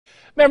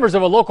Members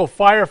of a local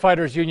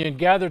firefighters union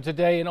gathered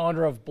today in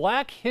honor of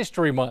Black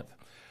History Month.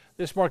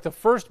 This marked the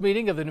first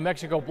meeting of the New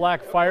Mexico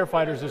Black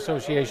Firefighters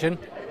Association.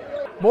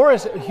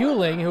 Morris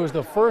Hewling, who is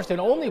the first and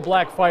only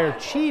black fire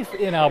chief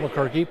in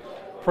Albuquerque,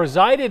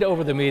 presided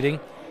over the meeting.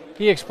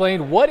 He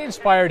explained what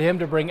inspired him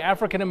to bring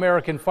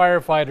African-American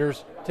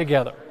firefighters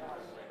together.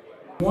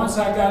 Once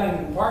I got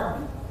in the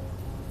department,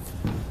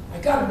 I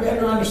got a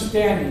better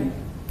understanding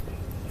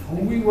of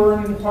who we were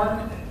in the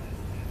department,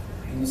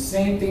 and the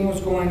same thing was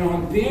going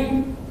on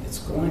then, it's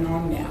going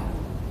on now.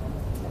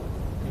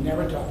 We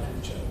never talked to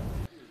each other.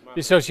 The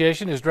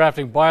association is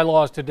drafting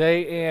bylaws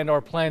today and are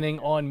planning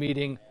on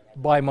meeting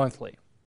bi-monthly.